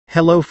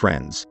Hello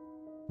friends.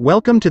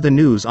 Welcome to the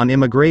news on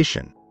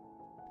immigration.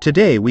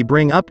 Today we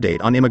bring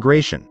update on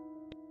immigration.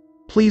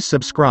 Please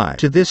subscribe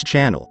to this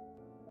channel.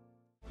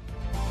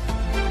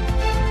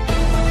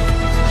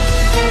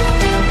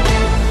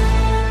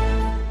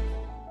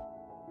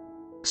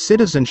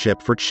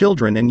 Citizenship for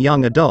children and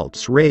young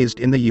adults raised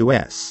in the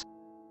U.S.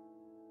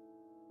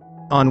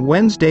 On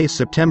Wednesday,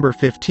 September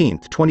 15,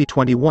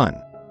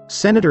 2021,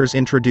 Senators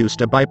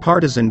introduced a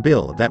bipartisan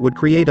bill that would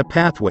create a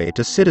pathway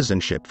to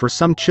citizenship for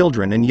some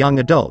children and young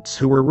adults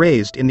who were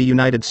raised in the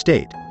United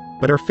States,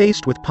 but are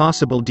faced with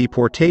possible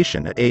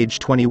deportation at age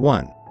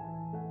 21.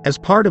 As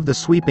part of the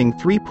sweeping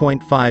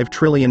 $3.5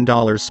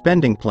 trillion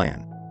spending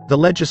plan, the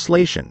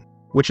legislation,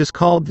 which is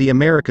called the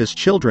America's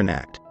Children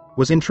Act,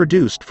 was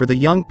introduced for the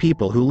young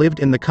people who lived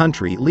in the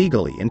country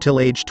legally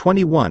until age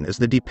 21 as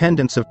the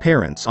dependents of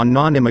parents on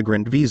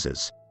non-immigrant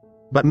visas,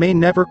 but may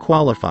never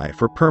qualify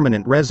for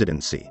permanent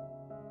residency.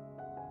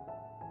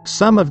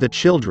 Some of the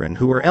children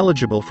who are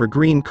eligible for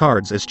green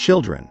cards as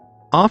children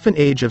often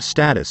age of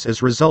status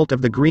as result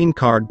of the green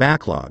card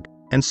backlog,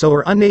 and so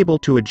are unable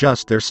to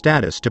adjust their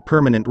status to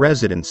permanent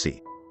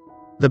residency.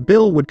 The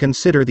bill would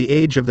consider the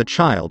age of the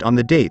child on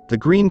the date the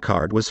green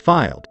card was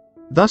filed,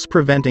 thus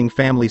preventing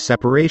family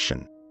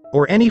separation,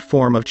 or any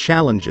form of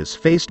challenges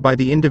faced by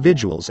the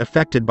individuals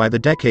affected by the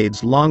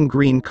decades-long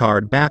green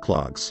card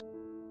backlogs.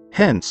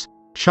 Hence,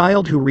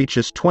 child who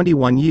reaches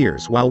 21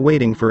 years while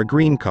waiting for a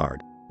green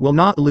card will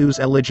not lose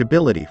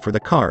eligibility for the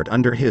card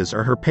under his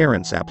or her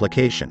parents'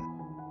 application.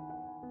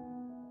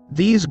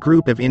 These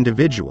group of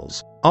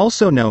individuals,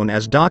 also known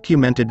as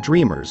documented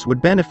dreamers,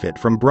 would benefit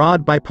from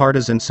broad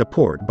bipartisan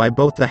support by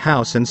both the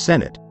House and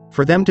Senate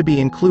for them to be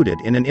included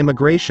in an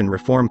immigration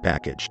reform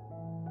package.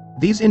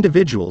 These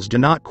individuals do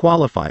not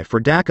qualify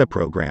for DACA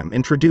program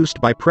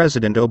introduced by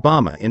President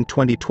Obama in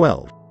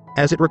 2012,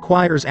 as it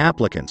requires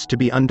applicants to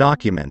be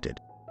undocumented.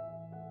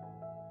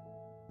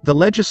 The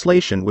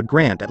legislation would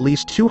grant at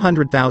least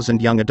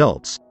 200,000 young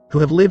adults who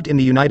have lived in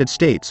the United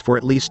States for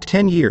at least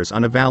 10 years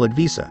on a valid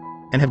visa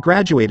and have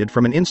graduated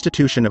from an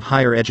institution of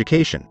higher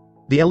education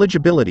the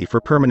eligibility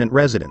for permanent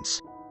residence.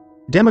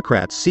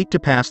 Democrats seek to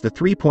pass the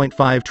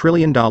 $3.5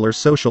 trillion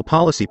social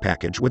policy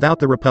package without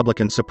the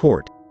Republican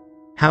support.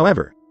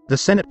 However, the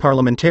Senate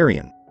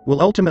parliamentarian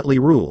will ultimately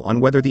rule on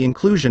whether the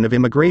inclusion of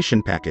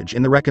immigration package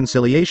in the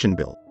reconciliation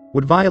bill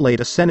would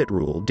violate a Senate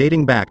rule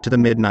dating back to the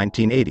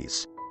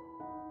mid-1980s.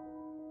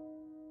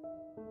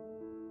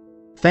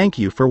 Thank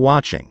you for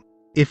watching.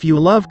 If you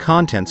love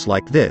contents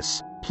like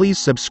this, please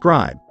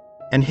subscribe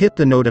and hit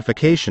the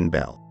notification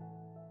bell.